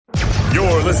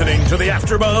listening to the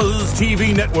AfterBuzz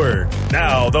TV network.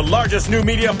 Now the largest new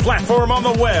media platform on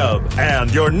the web and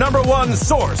your number one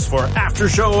source for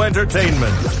after-show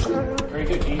entertainment. Very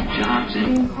good, Gene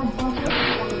Johnson.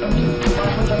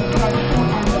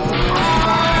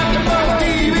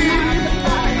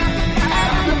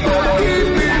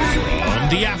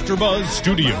 The AfterBuzz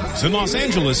Studios in Los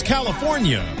Angeles,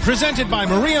 California. Presented by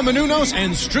Maria Menounos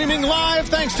and streaming live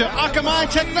thanks to Akamai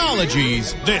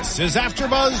Technologies. This is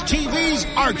AfterBuzz TV's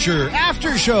Archer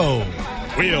After Show.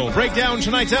 We'll break down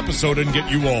tonight's episode and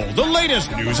get you all the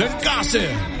latest news and gossip.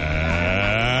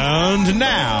 And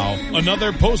now,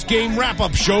 another post-game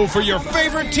wrap-up show for your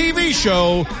favorite TV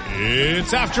show.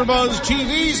 It's AfterBuzz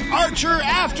TV's Archer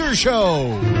After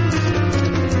Show.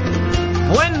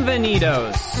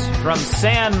 Buenvenidos from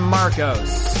San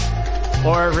Marcos.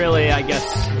 Or really, I guess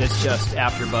it's just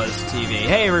AfterBuzz TV.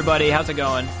 Hey everybody, how's it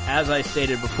going? As I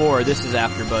stated before, this is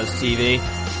AfterBuzz TV.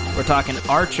 We're talking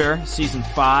Archer, Season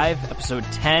 5, Episode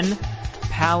 10,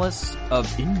 Palace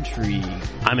of Intrigue.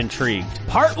 I'm intrigued.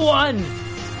 Part 1!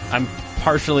 I'm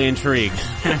partially intrigued.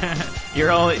 You're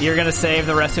gonna save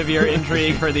the rest of your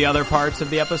intrigue for the other parts of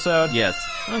the episode? Yes.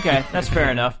 Okay, that's fair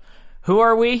enough. Who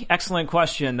are we? Excellent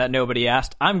question that nobody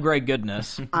asked. I'm Greg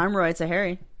Goodness. I'm Roy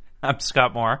Tahari. I'm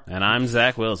Scott Moore. And I'm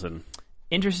Zach Wilson.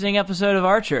 Interesting episode of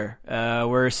Archer.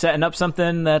 We're setting up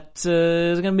something that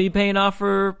is going to be paying off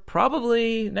for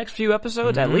probably next few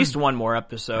episodes, at least one more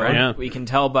episode. Right, yeah. We can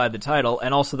tell by the title,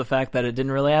 and also the fact that it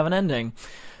didn't really have an ending.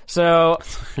 So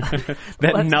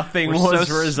that nothing was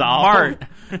so resolved.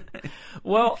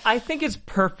 Well, I think it's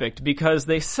perfect because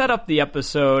they set up the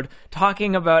episode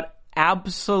talking about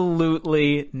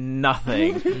absolutely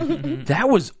nothing. That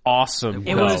was awesome.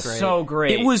 It was so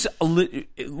great. It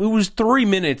was 3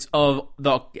 minutes of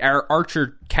our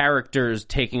Archer characters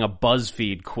taking a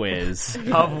BuzzFeed quiz.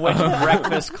 Of which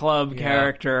Breakfast Club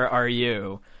character are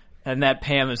you? And that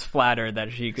Pam is flattered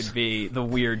that she could be the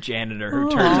weird janitor who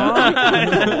turns out to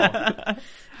be cool.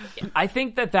 I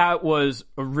think that was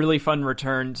a really fun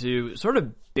return to sort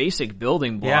of basic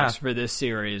building blocks for this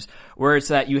series, where it's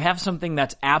that you have something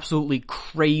that's absolutely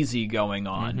crazy going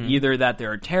on. Either that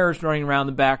there are terrorists running around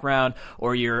the background,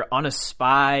 or you're on a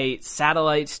spy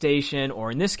satellite station,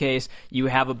 or in this case, you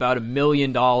have about $1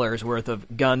 million worth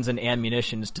of guns and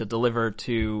ammunitions to deliver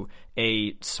to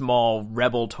a small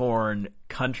rebel-torn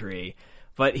country.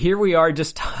 But here we are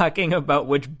just talking about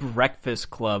which Breakfast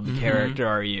Club character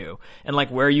are you, and like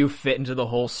where you fit into the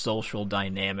whole social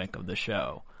dynamic of the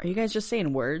show. Are you guys just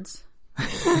saying words?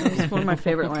 It's one of my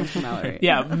favorite lines from Mallory.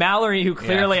 Yeah, Mallory, who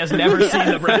clearly has never seen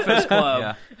the Breakfast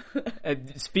Club,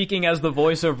 speaking as the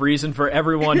voice of reason for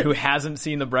everyone who hasn't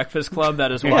seen the Breakfast Club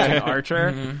that is watching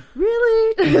Archer.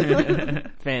 Really?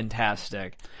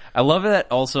 Fantastic. I love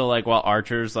that also, like, while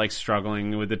Archer's, like,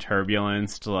 struggling with the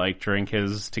turbulence to, like, drink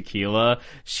his tequila,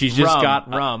 she's just got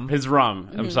his rum.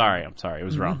 I'm sorry. It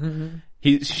was rum.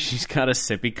 She's got a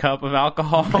sippy cup of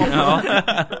alcohol.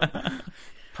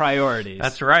 Priorities.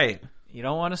 That's right. You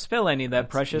don't want to spill any of that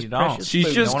precious She's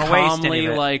food. just Don't wanna waste calmly any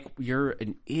of it. like, you're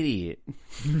an idiot.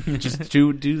 Just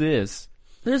do this.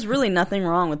 There's really nothing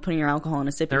wrong with putting your alcohol in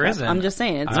a sippy There cup. isn't. I'm just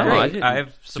saying, it's No, great.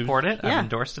 I've supported it. Yeah. I've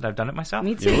endorsed it. I've done it myself.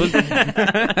 Me too.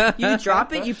 You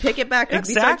drop it, you pick it back up,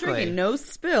 you start Exactly. drinking. No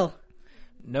spill.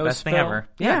 No Best spill. thing ever.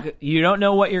 Yeah, you don't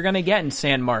know what you're going to get in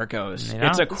San Marcos. You know?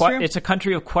 It's a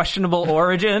country of questionable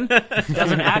origin.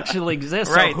 Doesn't actually exist.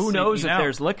 Right. So who knows You if know.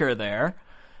 there's liquor there?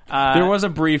 There was a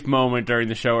brief moment during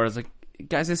the show where I was like,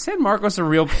 guys, is San Marcos a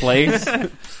real place?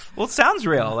 Well, it sounds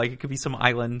real. Like it could be some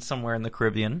island somewhere in the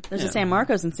Caribbean. There's a San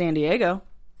Marcos in San Diego.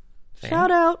 Shout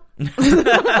out.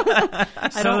 I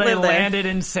So don't they live there. landed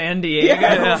in San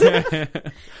Diego.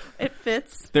 It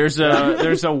fits. There's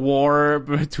a war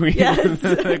between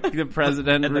the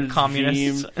president And the regime.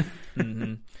 communists.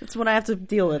 That's what I have to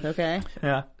deal with, okay?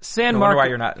 Yeah. San No wonder why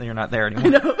Marcos. you're not there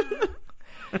anymore.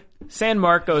 San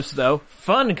Marcos, though,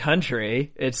 fun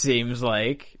country. It seems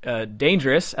like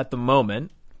dangerous at the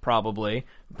moment, probably.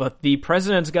 But the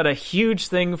president's got a huge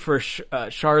thing for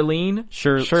Charlene.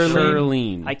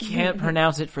 Charlene. I can't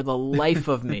pronounce it for the life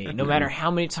of me, no matter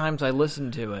how many times I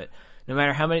listen to it. No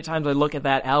matter how many times I look at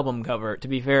that album cover. To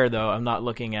be fair, though, I'm not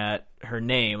looking at her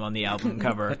name on the album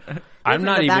cover. I'm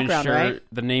not the even background, sure right?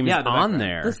 the name Yeah, is the on background.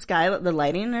 there. The sky, the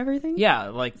lighting and everything? Yeah,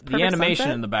 like the Perfect animation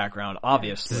sunset? in the background,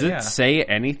 obviously. Does it say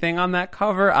anything on that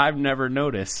cover? I've never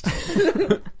noticed.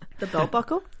 The belt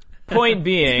buckle? Point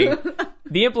being,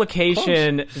 the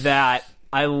implication that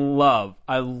I love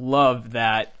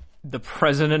that the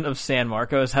president of San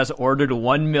Marcos has ordered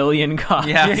 1 million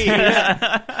copies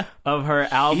of her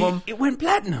album. It went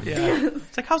platinum. Yeah.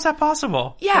 It's like, how's that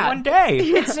possible? Yeah. For one day.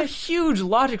 It's a huge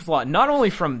logic flaw, not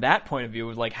only from that point of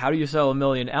view, like, how do you sell 1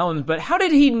 million albums, but how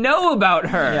did he know about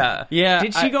her? Yeah.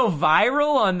 Did she go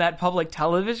viral on that public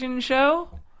television show?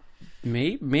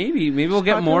 Maybe we'll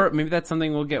get more. Maybe that's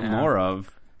something we'll get more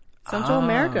of. Central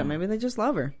America, maybe they just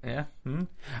love her. Yeah. Mm-hmm.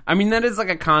 I mean, that is like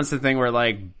a constant thing where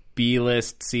like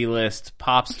B-list, C-list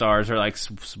pop stars are like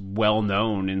well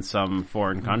known in some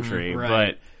foreign country, right.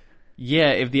 but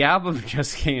yeah, if the album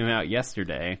just came out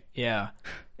yesterday,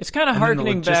 it's kind of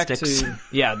harkening back to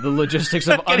the logistics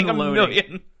of getting unloading. 1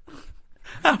 million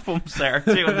albums there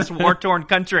too in this war-torn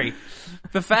country.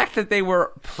 the fact that they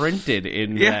were printed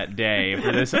in that day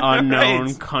for this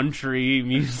unknown country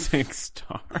music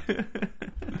star.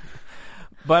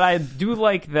 But I do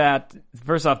like that.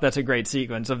 First off, that's a great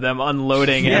sequence of them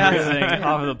unloading everything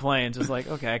off of the planes. It's like,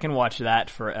 okay, I can watch that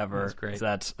forever. That's great.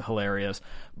 That's hilarious.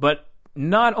 But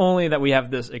not only that we have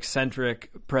this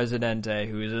eccentric Presidente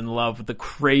who is in love with the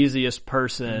craziest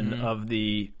person of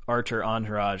the Archer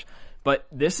entourage, but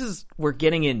we're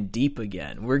getting in deep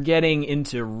again. We're getting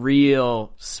into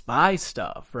real spy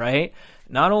stuff, right?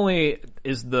 Not only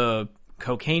is the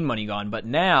cocaine money gone, but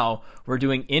now we're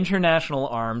doing international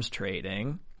arms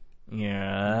trading.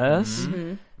 Yes.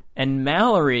 Mm-hmm. And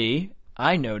Mallory,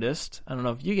 I noticed, I don't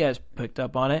know if you guys picked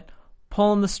up on it,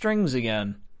 pulling the strings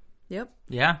again. Yep.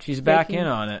 Yeah. She's back in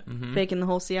on it. Mm-hmm. Faking the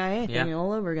whole CIA thing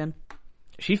all over again.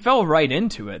 She fell right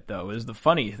into it, though, is the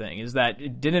funny thing, is that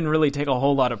it didn't really take a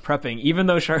whole lot of prepping, even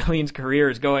though Charlene's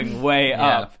career is going way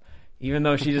up, even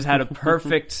though she just had a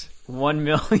perfect 1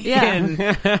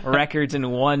 million records in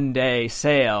one day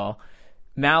sale.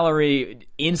 Mallory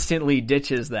instantly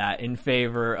ditches that in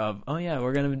favor of,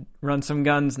 we're going to run some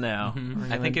guns now.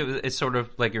 I think it's sort of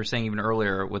like you were saying even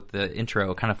earlier with the intro,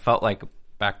 it kind of felt like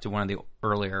back to one of the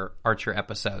earlier Archer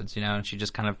episodes, and she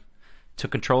just kind of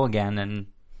took control again. And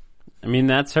I mean,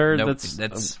 that's her.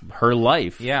 That's her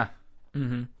life. Yeah.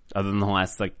 Mm-hmm. Other than the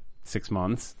last 6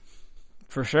 months,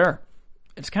 for sure.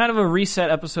 It's kind of a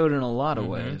reset episode in a lot of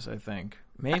ways, I think.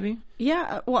 Maybe?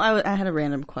 Well, I had a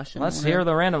random question. Let's hear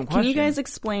the random question. Can you guys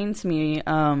explain to me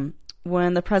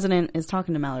when the president is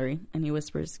talking to Mallory and he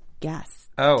whispers gas?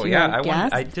 Oh, yeah.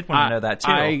 Gas? I did want to know that,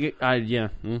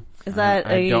 too. Is that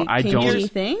a kinky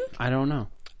thing? I don't know.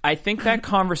 I think that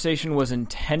conversation was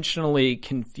intentionally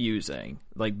confusing.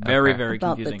 Very, very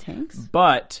about confusing. The tanks?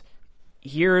 But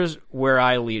here's where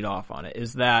I lead off on it,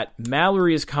 is that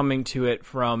Mallory is coming to it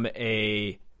from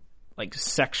a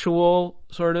sexual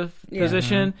sort of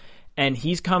position, and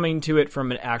he's coming to it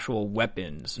from an actual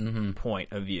weapons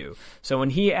point of view. So when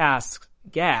he asks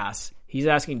gas, he's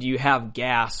asking, do you have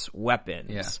gas weapons?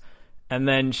 Yeah. And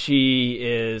then she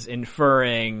is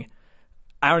inferring,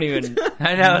 I don't even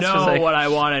know what I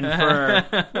want to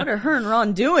infer. What are her and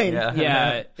Ron doing?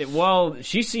 Yeah.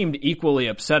 She seemed equally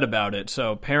upset about it,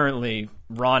 so apparently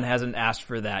Ron hasn't asked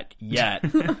for that yet.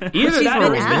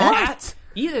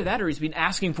 Either that or he's been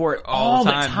asking for it all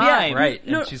the time. Yeah, right.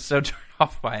 And she's so turned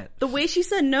off by it. The way she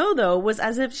said no, though, was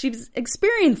as if she's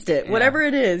experienced it. Yeah. Whatever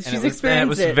it is, she's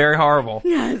experienced it. It was very horrible.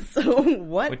 Yeah, so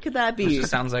what could that be? Which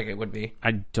just sounds like it would be.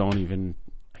 I don't even...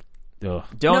 Ugh.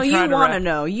 You want to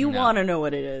know. You want to know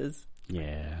what it is.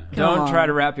 Yeah. Don't try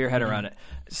to wrap your head around it.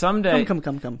 Someday...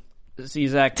 Come. See,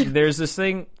 Zach, there's this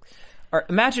thing...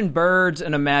 Imagine birds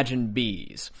and imagine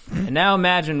bees. And now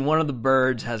imagine one of the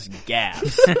birds has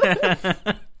gas.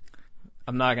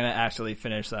 I'm not going to actually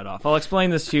finish that off. I'll explain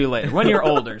this to you later. When you're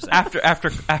older, Zach. After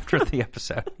the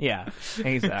episode. Yeah,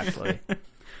 exactly.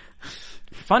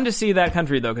 Fun to see that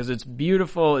country, though, because it's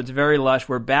beautiful. It's very lush.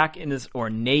 We're back in this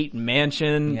ornate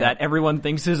mansion that everyone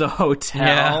thinks is a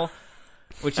hotel,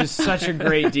 which is such a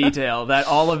great detail that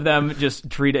all of them just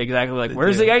treat it exactly like,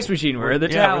 where's the ice machine? Where are the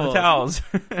towels? Where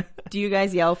are the towels? Do you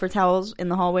guys yell for towels in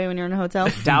the hallway when you're in a hotel?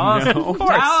 Towels? No. Of course.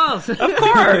 Towels! Of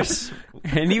course!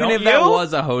 And even if that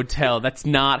was a hotel, that's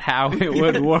not how it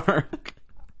would work.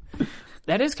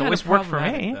 That is kind of worked for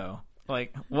me, though.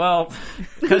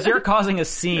 Because you're causing a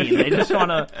scene. They just want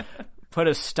to put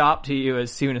a stop to you as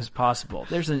soon as possible.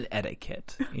 There's an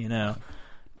etiquette,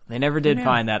 They never did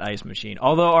find that ice machine.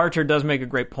 Although Archer does make a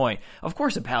great point. Of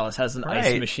course a palace has an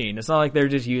ice machine. It's not like they're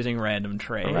just using random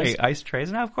trays. Right, ice trays?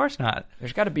 No, of course not.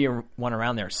 There's got to be one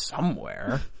around there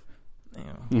somewhere.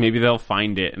 Maybe they'll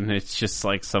find it and it's just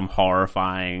some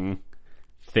horrifying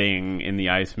thing in the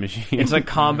ice machine. It's a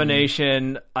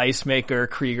combination ice maker,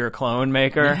 Krieger clone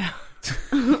maker.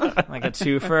 Like a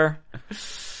twofer.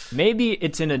 Maybe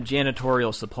it's in a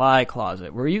janitorial supply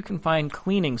closet where you can find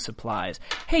cleaning supplies.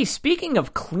 Hey, speaking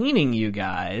of cleaning, you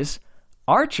guys,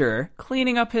 Archer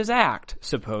cleaning up his act,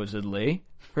 supposedly,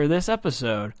 for this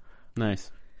episode.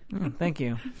 Nice. Thank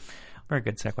you. Very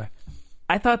good segue.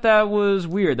 I thought that was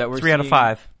weird that we're 3 out of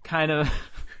 5. Kind of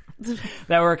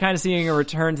that we're kind of seeing a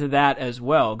return to that as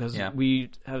well, because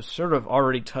we have sort of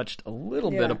already touched a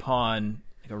little bit upon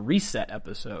like a reset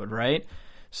episode, right?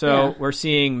 So we're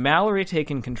seeing Mallory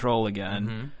taking control again.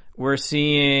 Mm-hmm. We're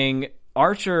seeing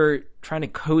Archer trying to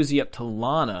cozy up to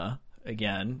Lana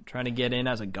again, trying to get in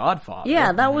as a godfather.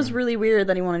 Yeah, that was really weird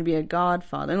that he wanted to be a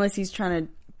godfather, unless he's trying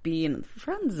to be in the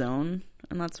friend zone,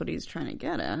 and that's what he's trying to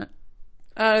get at.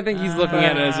 I think he's looking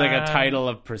at it as like a title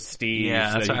of prestige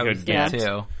that he could get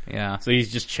too. Yeah. So he's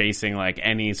just chasing like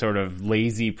any sort of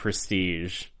lazy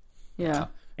prestige. Yeah.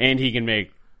 And he can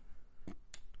make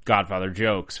Godfather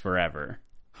jokes forever.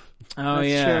 Oh, that's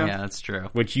yeah. true. Yeah, that's true.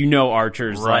 Which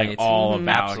Archer's like all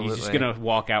about. Absolutely. He's just going to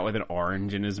walk out with an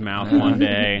orange in his mouth one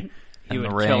day. He would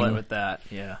kill it with that,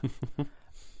 yeah.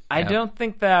 I don't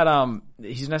think that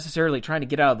he's necessarily trying to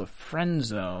get out of the friend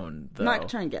zone, though. Not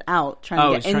trying to get out,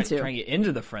 trying to get into. Trying to get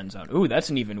into the friend zone. Ooh, that's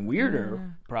an even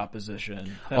weirder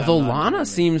proposition. Although Lana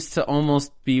seems to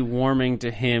almost be warming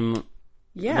to him.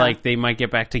 Yeah. Like they might get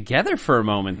back together for a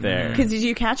moment there. Because did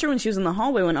you catch her when she was in the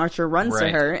hallway when Archer runs to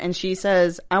her and she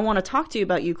says, I want to talk to you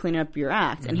about you cleaning up your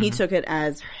act. And he took it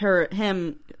as her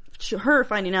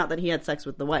finding out that he had sex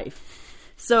with the wife.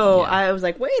 So I was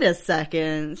like, wait a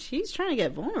second. She's trying to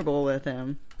get vulnerable with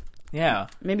him. Yeah.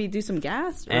 Maybe do some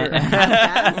gas? Or gas?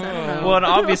 I don't know. Well, and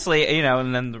obviously,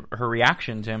 and then her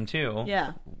reaction to him, too.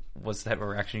 Yeah. Was the type of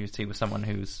reaction you see with someone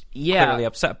who's clearly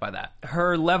upset by that.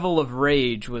 Her level of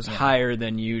rage was higher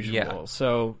than usual,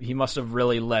 so he must have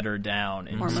really let her down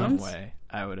in some way.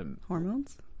 I would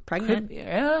Hormones?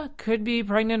 Pregnant? Could be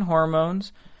pregnant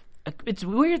hormones. It's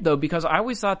weird, though, because I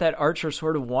always thought that Archer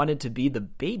sort of wanted to be the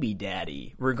baby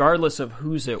daddy, regardless of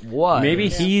whose it was. Maybe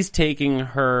he's taking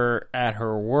her at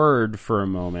her word for a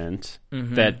moment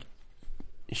that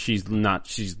she's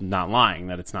not lying,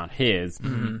 that it's not his.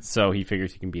 So he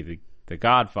figures he can be the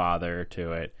godfather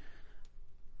to it.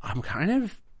 I'm kind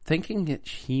of thinking that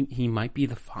he might be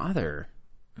the father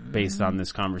based on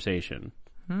this conversation.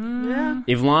 Yeah.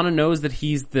 If Lana knows that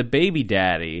he's the baby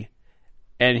daddy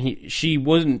and she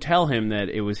wouldn't tell him that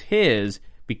it was his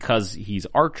because he's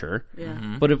Archer.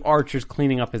 Yeah. But if Archer's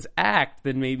cleaning up his act,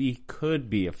 then maybe he could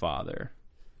be a father.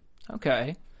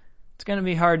 Okay. It's going to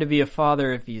be hard to be a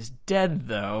father if he's dead,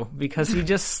 though, because he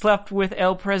just slept with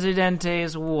El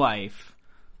Presidente's wife.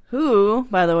 Who,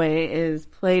 by the way, is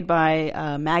played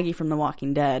by Maggie from The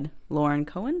Walking Dead, Lauren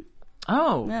Cohen.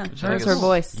 Oh. Yeah, that's her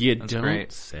voice. You That's don't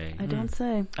great. say. I don't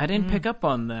say. I didn't pick up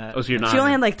on that. Oh, so you're not. She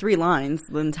only had like 3 lines,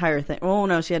 the entire thing. Oh,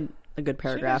 no, she had a good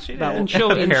paragraph. She did. About And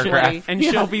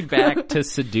she'll be back to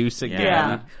seduce again.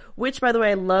 Yeah. Which, by the way,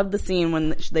 I love the scene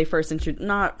when they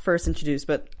not first introduced,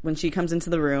 but when she comes into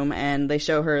the room and they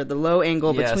show her the low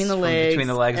angle between the legs and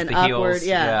the upward, heels.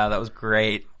 Yeah, that was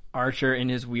great. Archer in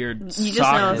his weird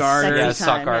sock garter. Yeah,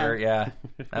 sock garter. Yeah,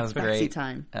 that was great.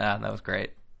 Time. Yeah, that was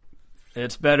great.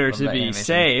 It's better to be animation.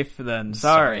 safe than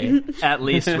sorry. At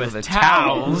least with the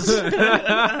towels.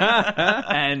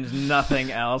 And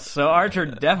nothing else. So Archer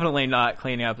definitely not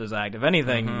cleaning up his act. If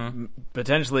anything,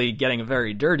 potentially getting a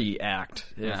very dirty act.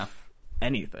 If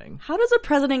anything. How does a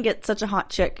president get such a hot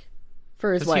chick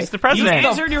for his wife? He's the president. You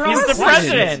answered your own He's the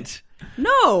question. president.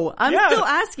 No, I'm still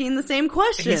asking the same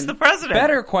question. He's the president.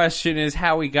 Better question is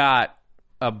how he got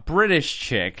a British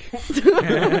chick.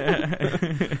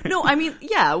 No, I mean,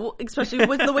 especially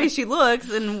with the way she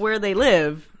looks and where they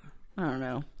live. I don't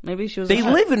know. Maybe she was. They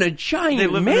live in a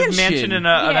giant mansion. in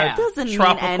a doesn't mean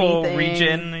tropical anything.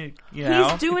 region.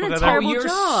 He's doing a terrible You're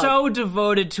job. so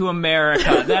devoted to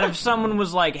America that if someone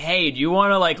was like, "Hey, do you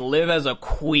want to live as a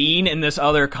queen in this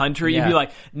other country?" You'd be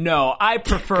like, "No, I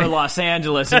prefer Los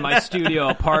Angeles in my studio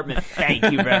apartment.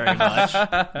 Thank you very much."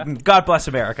 God bless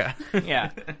America.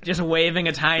 Yeah, just waving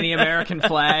a tiny American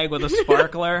flag with a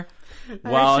sparkler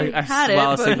while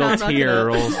a single tear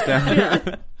rolls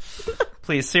down.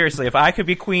 Please, seriously, if I could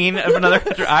be queen of another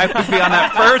country, I could be on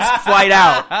that first flight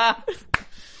out.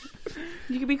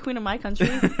 You could be queen of my country.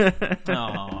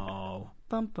 Oh,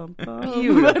 Bum, bum, bum.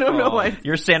 Beautiful. I don't know why.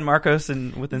 You're San Marcos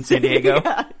within San Diego.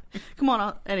 Yeah. Come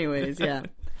on. Anyways, yeah.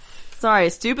 Sorry,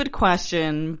 stupid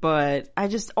question, but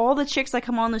all the chicks that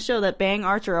come on the show that bang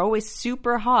Archer are always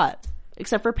super hot,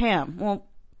 except for Pam. Well,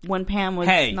 when Pam was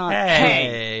not.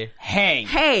 Hey. Pam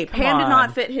did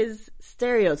not fit his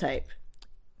stereotype.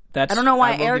 I don't know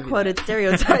why I air quoted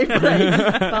stereotype, but I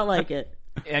just felt like it.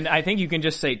 And I think you can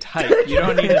just say type. You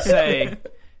don't need to say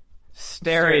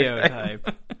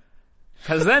stereotype.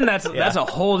 Because then that's a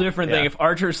whole different thing. If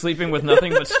Archer's sleeping with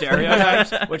nothing but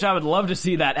stereotypes, which I would love to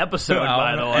see that episode,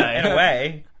 by the way. In a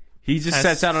way. He just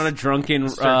sets out on a drunken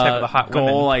stereotype of the hot goal,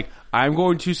 women. like, I'm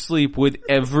going to sleep with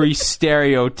every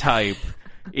stereotype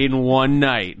in one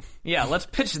night. Yeah, let's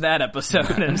pitch that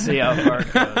episode and see how far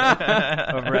it goes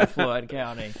over at Floyd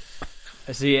County.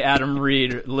 I see Adam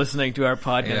Reed listening to our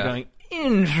podcast going,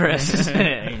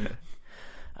 interesting.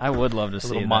 I would love to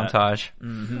see that. Montage.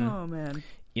 Mm-hmm. Oh, man.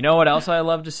 You know what else I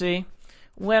love to see?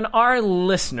 When our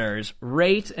listeners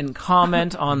rate and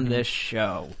comment on this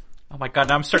show. Oh my god,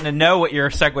 now I'm starting to know what your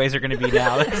segues are going to be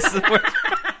now.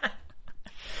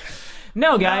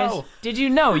 No, guys. Did you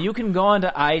know you can go onto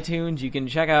iTunes, you can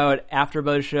check out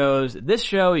AfterBuzz shows, this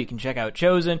show, you can check out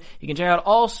Chosen, you can check out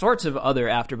all sorts of other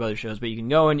AfterBuzz shows, but you can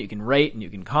go in, you can rate, and you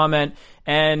can comment,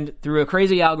 and through a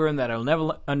crazy algorithm that I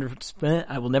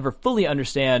will never fully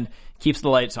understand, keeps the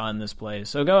lights on in this place.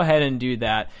 So go ahead and do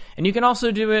that. And you can also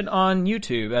do it on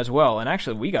YouTube as well. And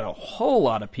actually, we got a whole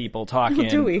lot of people talking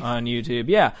on YouTube.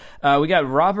 Yeah. We got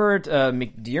Robert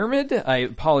McDiarmid. I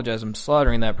apologize, I'm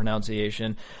slaughtering that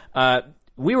pronunciation.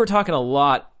 We were talking a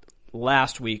lot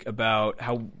last week about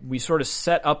how we sort of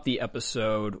set up the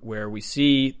episode where we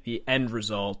see the end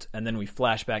result and then we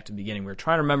flash back to the beginning. We were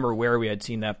trying to remember where we had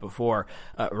seen that before.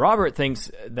 Robert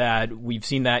thinks that we've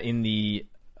seen that in the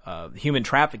human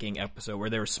trafficking episode where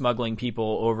they were smuggling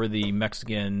people over the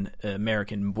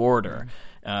Mexican-American border.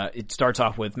 It starts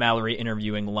off with Mallory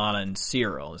interviewing Lana and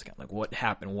Cyril. It's kind of like, what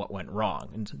happened, what went wrong?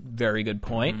 And it's a very good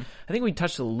point. I think we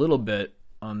touched a little bit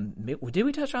on... Did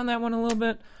we touch on that one a little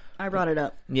bit? I brought it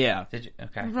up. Yeah. Did you?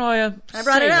 Okay. Roya, I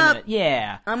brought it up.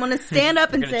 Yeah. I'm going to stand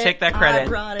up and say, take that credit. I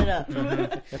brought it up.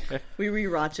 We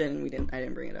rewatched it and I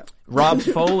didn't bring it up. Rob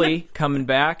Foley coming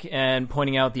back and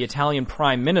pointing out the Italian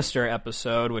Prime Minister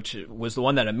episode, which was the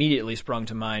one that immediately sprung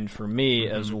to mind for me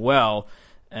as well.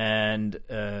 And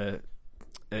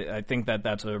I think that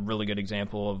that's a really good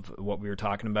example of what we were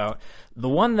talking about. The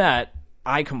one that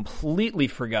I completely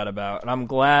forgot about, and I'm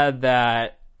glad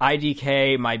that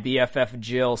IDK, my BFF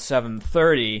Jill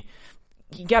 730.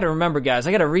 You got to remember, guys,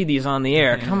 I got to read these on the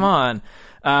air. Come on.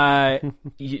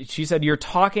 She said, you're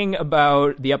talking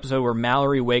about the episode where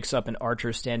Mallory wakes up and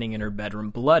Archer's standing in her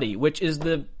bedroom bloody, which is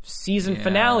the season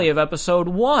finale of episode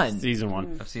 1. Season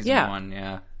 1. Of season 1,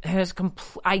 yeah.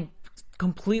 I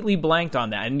completely blanked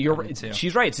on that, and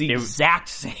she's right. It's the exact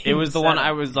same. It was the one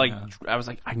I was like,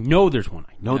 I know there's one.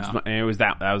 I know there's one. And it was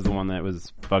that was the one that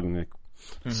was bugging me.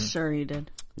 Sure you did.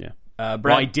 Yeah. Brad,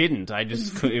 well, I didn't. I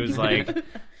just it was like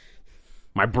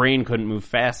my brain couldn't move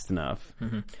fast enough.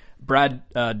 Brad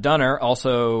Dunner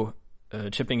also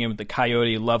chipping in with the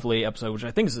Coyote Lovely episode, which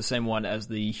I think is the same one as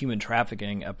the human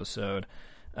trafficking episode.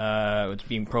 It's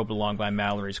being probed along by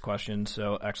Mallory's question,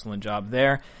 so excellent job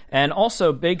there. And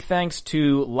also big thanks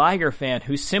to Liger Fan,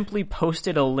 who simply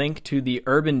posted a link to the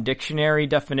Urban Dictionary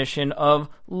definition of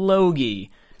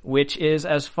logie, which is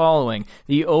as following: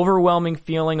 the overwhelming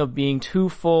feeling of being too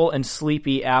full and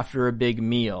sleepy after a big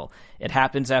meal. It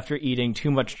happens after eating too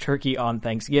much turkey on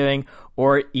Thanksgiving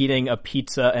or eating a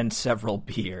pizza and several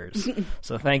beers.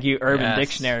 So thank you, Urban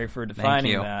Dictionary, for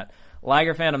defining that.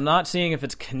 Liger Fan, I'm not seeing if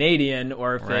it's Canadian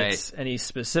or if it's any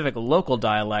specific local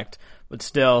dialect, but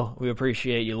still, we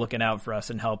appreciate you looking out for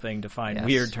us and helping define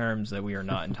weird terms that we are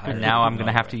not entirely And now I'm going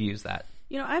to have to use that.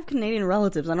 You know, I have Canadian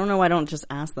relatives. I don't know why I don't just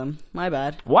ask them. My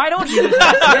bad. Why don't you just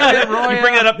ask them, Roy? You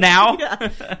bring it up now? Yeah.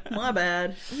 My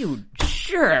bad. You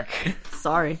jerk.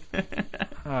 Sorry.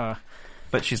 But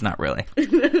she's not really.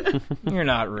 You're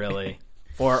not really.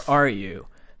 Or are you?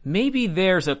 Maybe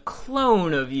there's a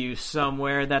clone of you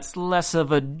somewhere that's less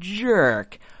of a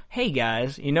jerk. Hey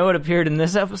guys, you know what appeared in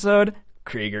this episode?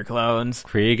 Krieger clones.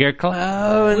 Krieger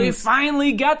clones. We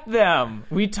finally got them.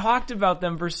 We talked about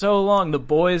them for so long. The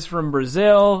boys from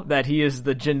Brazil, that he is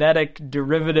the genetic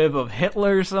derivative of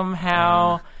Hitler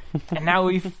somehow. And now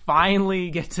we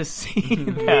finally get to see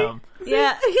them.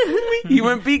 Yeah. He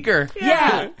went Beaker.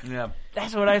 Yeah. Yeah.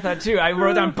 That's what I thought too. I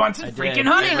wrote down Bunsen freaking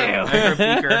Honeydew. I heard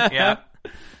Beaker, yeah.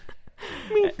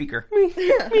 Beaker.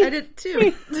 Yeah, I did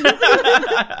too.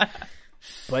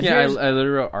 But Yeah, I literally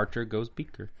wrote Archer goes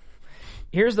Beaker.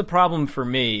 Here's the problem for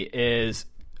me is,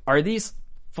 are these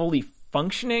fully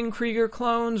functioning Krieger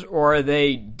clones or are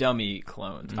they dummy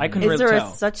clones? I couldn't Is really there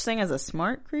tell. a such thing as a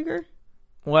smart Krieger?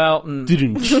 Well,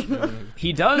 Didn't.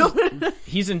 he does.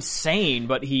 He's insane,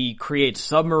 but he creates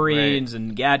submarines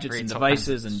and gadgets and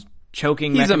devices and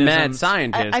choking He's mechanisms. a mad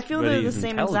scientist. I feel but they're the he's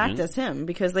same intelligent. exact as him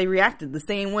because they reacted the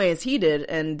same way as he did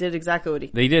and did exactly what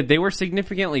he. They did. They were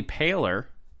significantly paler,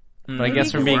 but I Maybe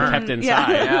guess from being because kept they're-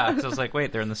 inside. Yeah, so I was like,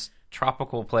 wait, they're in this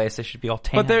tropical place. They should be all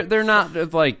tan. But they're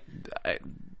not like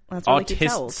That's why they keep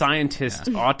towels. Scientists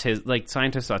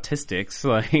autistics,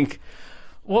 like...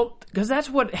 Well, because that's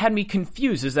what had me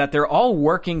confused, is that they're all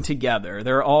working together.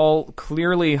 They're all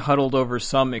clearly huddled over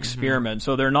some experiment,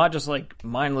 so they're not just like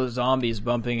mindless zombies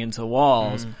bumping into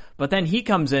walls. But then he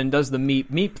comes in, does the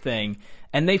meep thing,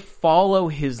 and they follow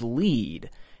his lead.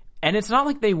 And it's not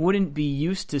like they wouldn't be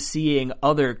used to seeing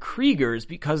other Kriegers,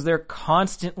 because they're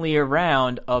constantly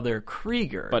around other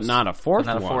Kriegers. But not a fourth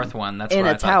one. Not a fourth one. That's In what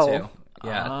a I thought towel. too.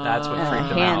 Yeah, that's what freaked A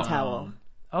him hand out. towel.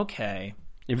 Okay.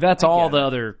 If that's all the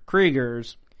other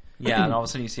Kriegers... Yeah, and all of a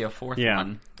sudden you see a fourth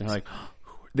one. They're like,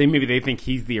 maybe they think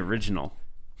he's the original.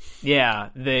 Yeah,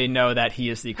 they know that he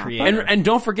is the creator. And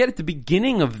don't forget, at the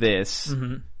beginning of this,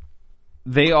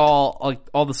 they all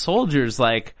the soldiers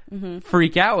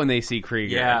freak out when they see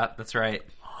Krieger. Yeah, that's right.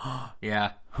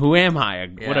 Yeah. Who am I?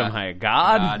 What am I, a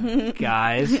god?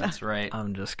 Guys, that's right.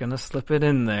 I'm just gonna slip it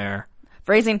in there.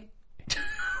 Phrasing.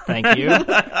 Thank you.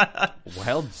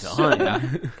 Well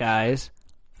done. Guys,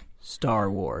 Star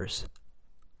Wars,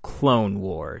 Clone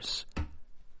Wars,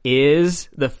 is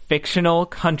the fictional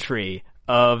country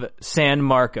of San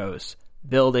Marcos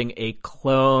building a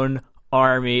clone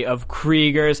army of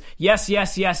Kriegers. Yes,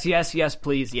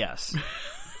 please, yes.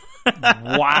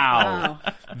 Wow.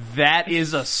 That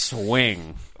is a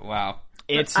swing. Wow.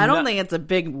 I don't think it's a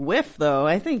big whiff, though.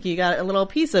 I think you got a little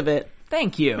piece of it.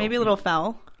 Thank you. Maybe a little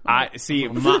foul. I'm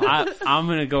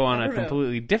going to go on a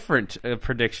completely different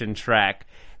prediction track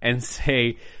and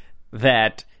say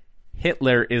that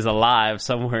Hitler is alive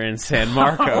somewhere in San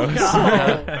Marcos.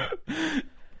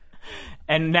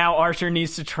 And now Archer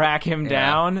needs to track him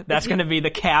down. That's going to be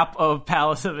the cap of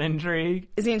Palace of Intrigue.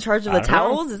 Is he in charge of the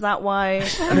towels? Is that why? In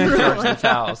charge of the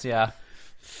towels, yeah.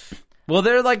 Well,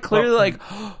 they're clearly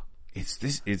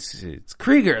it's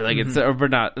Krieger. It's or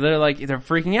not. They're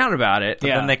freaking out about it.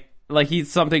 Yeah. But then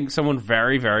he's someone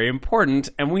very, very important,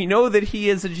 and we know that he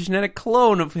is a genetic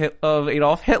clone of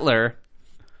Adolf Hitler.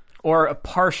 Or a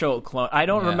partial clone. I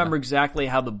don't remember exactly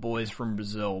how the Boys from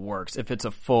Brazil works, if it's a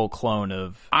full clone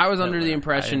of I was Hitler. under the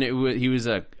impression he was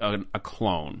a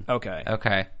clone.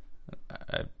 Okay.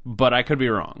 But I could be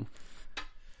wrong.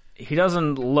 He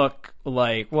doesn't look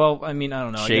like... Well, I mean, I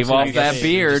don't know. Shave off that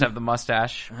beard. Just have the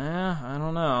mustache. I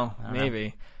don't know.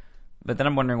 Maybe. But then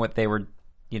I'm wondering what they were,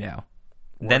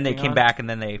 Then they came back and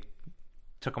then they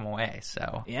took him away,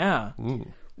 so... Yeah.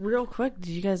 Ooh. Real quick, did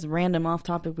you guys random off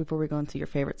topic before we go into your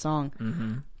favorite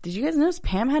song? Did you guys notice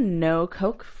Pam had no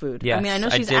Coke food? Yes, I mean, I know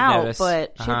she's did out, notice.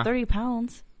 but she had 30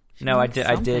 pounds. No, I did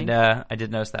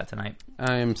notice that tonight.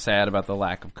 I am sad about the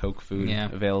lack of Coke food Yeah.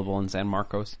 available in San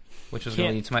Marcos. Which was going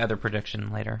to lead to my other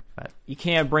prediction later. But You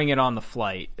can't bring it on the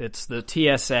flight. It's the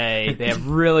TSA. They have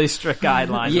really strict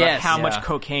guidelines about how much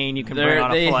cocaine you can bring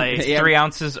on a flight. It's 3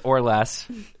 ounces or less.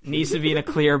 Needs to be in a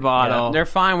clear bottle. They're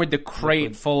fine with the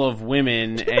crate full of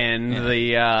women and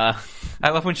the... I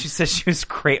love when she says she was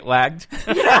crate lagged.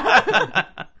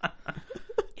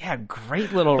 Yeah,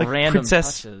 great little random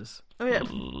Princess touches. Oh, yeah.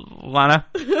 Lana.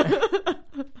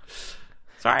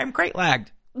 Sorry, I'm crate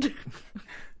lagged.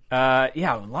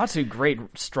 Yeah, lots of great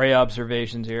stray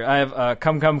observations here. I have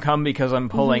come because I'm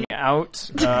pulling out.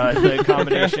 The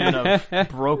combination of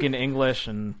broken English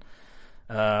and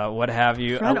what have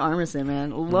you. Fred Armisen,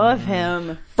 man. Love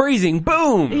him. Freezing,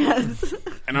 boom! Yes.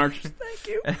 And Archer, thank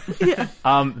you.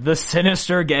 The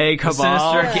sinister gay cabal.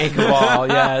 Sinister gay cabal,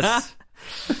 yes.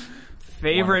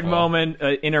 Favorite moment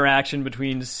interaction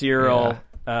between Cyril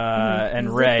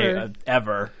and Ray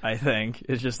ever, I think.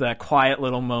 It's just that quiet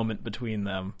little moment between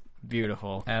them.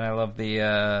 Beautiful. And I love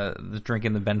the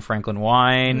drinking the Ben Franklin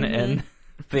wine and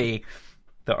the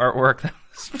artwork that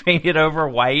was painted over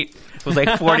white. It was like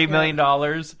 $40 million.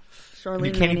 Charlene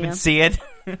You can't even see it.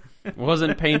 It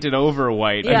wasn't painted over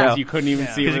white because you couldn't even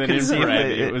see it with an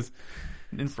infrared. It was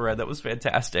infrared. That was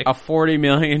fantastic. a $40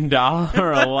 million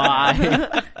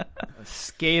lie.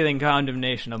 Scathing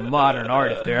condemnation of modern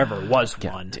art, if there ever was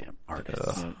one. Damn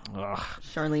artist.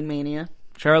 Charlene Mania.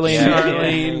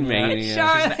 Charlene Mania. She's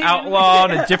an outlaw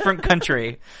in a different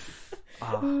country.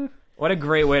 What a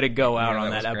great way to go out on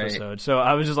that was episode. So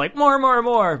I was just like,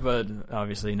 more, but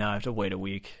obviously now I have to wait a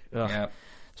week. Yep.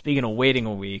 Speaking of waiting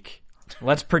a week,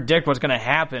 let's predict what's going to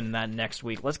happen that next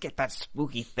week. Let's get that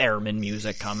spooky theremin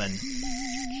music coming.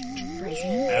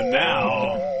 And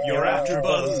now, your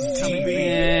AfterBuzz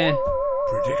TV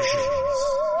predictions.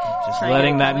 Just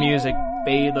letting that music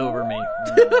bathe over me.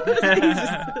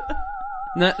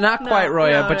 Not quite,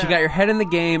 Roya, but you got your head in the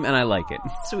game, and I like it.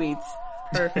 Sweet.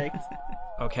 Perfect.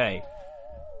 Okay.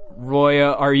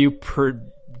 Roya, are you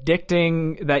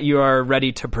predicting that you are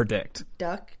ready to predict?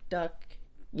 Duck, duck,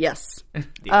 Yes.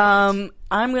 I'm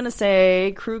gonna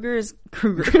say Kruger.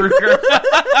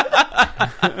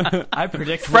 I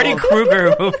predict Freddy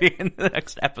Krueger will be in the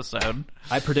next episode.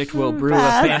 I predict we'll brew a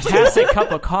fantastic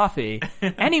cup of coffee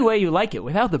any way you like it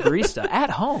without the barista at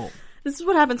home. This is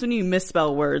what happens when you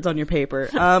misspell words on your paper.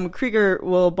 Krieger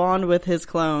will bond with his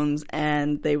clones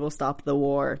and they will stop the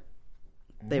war.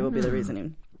 They will be the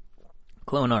reasoning.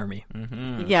 Clone army.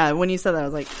 Mm-hmm. Yeah, when you said that, I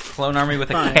was like... Clone army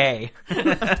with a K.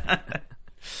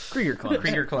 Krieger clones.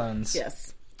 Krieger clones.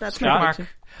 Yes. That's Scott? my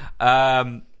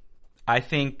prediction. I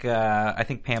think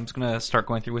Pam's gonna start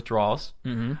going through withdrawals.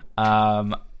 Mm-hmm.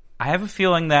 I have a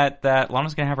feeling that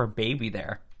Lana's gonna have her baby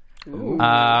there. Ooh.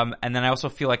 And then I also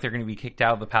feel like they're gonna be kicked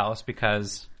out of the palace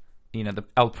because, the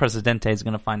El Presidente is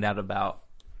gonna find out about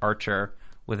Archer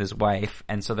with his wife,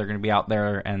 and so they're gonna be out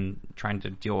there and trying to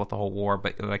deal with the whole war.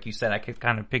 But like you said, I could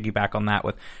kind of piggyback on that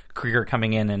with Krieger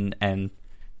coming in and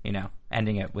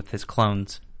ending it with his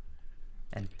clones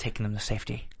and taking them to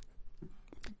safety.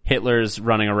 Hitler's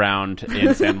running around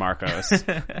in San Marcos.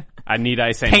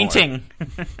 I say painting.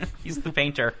 More. He's the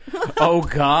painter. Oh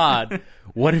God!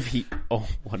 What if he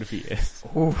is?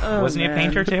 Wasn't he a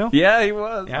painter too? Yeah, he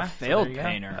was. Yeah, a failed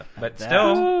painter. But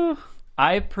still,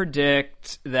 I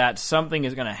predict that something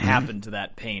is going to happen to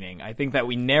that painting. I think that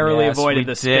we narrowly avoided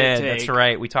the spit take. That's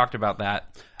right. We talked about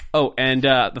that. Oh, and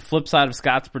the flip side of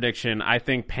Scott's prediction, I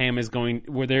think Pam is going...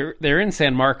 They're in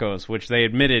San Marcos, which they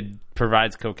admitted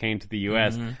provides cocaine to the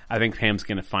U.S. Mm-hmm. I think Pam's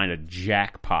going to find a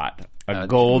jackpot, a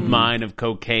gold mine of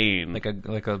cocaine. Like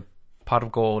a pot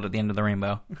of gold at the end of the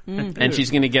rainbow. And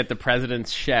she's going to get the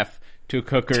president's chef to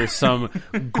cook her some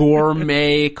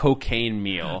gourmet cocaine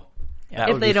meal. That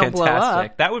if would they be don't fantastic. blow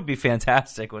up. That would be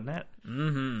fantastic, wouldn't it?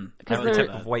 Mm-hmm. Every type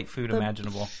of white food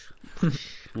imaginable.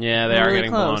 Yeah, they are really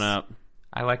getting close. blown up.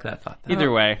 I like that thought. Though. Either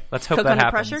way. Let's hope Cook that under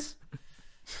happens. pressure?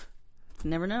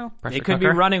 Never know. Pressure They could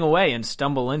cooker? be running away and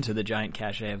stumble into the giant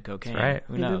cache of cocaine. That's right.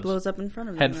 Who Maybe knows? it blows up in front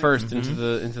of them. Head first into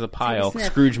the pile, Sniff.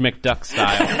 Scrooge McDuck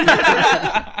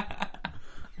style.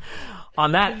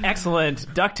 On that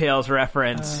excellent DuckTales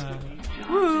reference.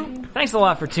 Thanks a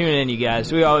lot for tuning in, you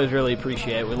guys. We always really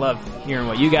appreciate it. We love hearing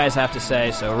what you guys have to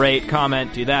say. So rate,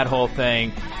 comment, do that whole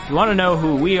thing. If you want to know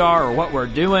who we are or what we're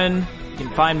doing, you can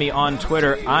find me on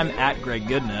Twitter. I'm at Greg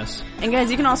Goodness. And guys,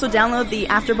 you can also download the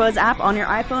AfterBuzz app on your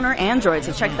iPhone or Android,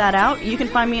 so check that out. You can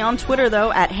find me on Twitter,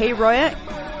 though, at HeyRoya.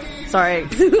 Sorry.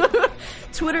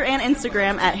 Twitter and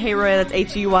Instagram at HeyRoya. That's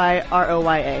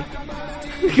HeyRoya.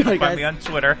 You can find me on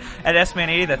Twitter at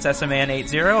SMan80, that's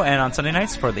SMan80, and on Sunday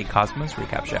nights for the Cosmos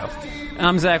Recap Show.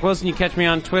 I'm Zach Wilson. You catch me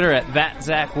on Twitter at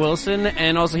ThatZachWilson,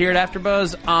 and also here at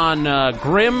AfterBuzz on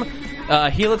Grimm.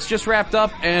 Helix just wrapped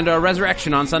up, and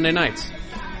Resurrection on Sunday nights.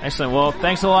 Excellent. Well,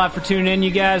 thanks a lot for tuning in, you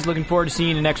guys. Looking forward to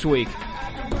seeing you next week.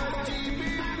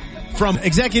 From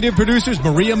executive producers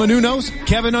Maria Menounos,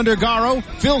 Kevin Undergaro,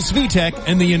 Phil Svitek,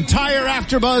 and the entire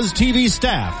AfterBuzz TV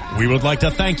staff, we would like to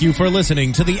thank you for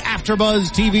listening to the AfterBuzz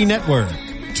TV network.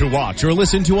 To watch or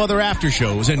listen to other after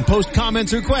shows and post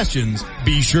comments or questions,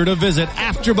 be sure to visit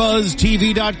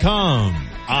AfterBuzzTV.com.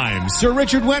 I'm Sir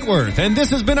Richard Wentworth, and this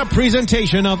has been a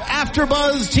presentation of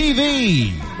AfterBuzz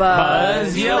TV.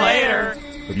 Buzz you later.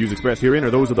 The views expressed herein are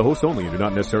those of the hosts only and do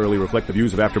not necessarily reflect the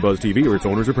views of AfterBuzz TV or its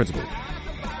owners or principals.